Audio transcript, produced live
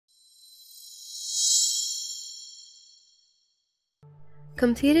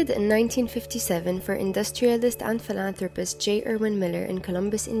Completed in 1957 for industrialist and philanthropist J. Irwin Miller in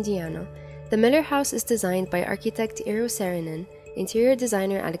Columbus, Indiana, the Miller House is designed by architect Eero Saarinen, interior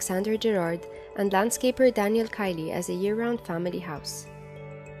designer Alexander Girard, and landscaper Daniel Kiley as a year-round family house.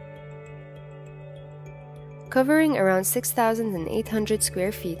 Covering around 6,800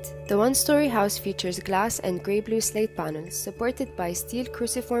 square feet, the one-story house features glass and grey-blue slate panels supported by steel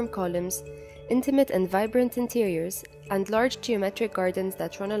cruciform columns, intimate and vibrant interiors, and large geometric gardens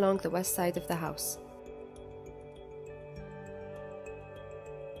that run along the west side of the house.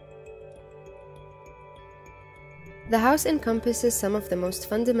 The house encompasses some of the most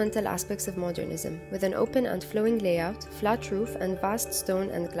fundamental aspects of modernism, with an open and flowing layout, flat roof, and vast stone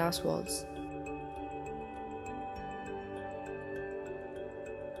and glass walls.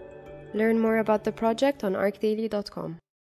 Learn more about the project on ArchDaily.com.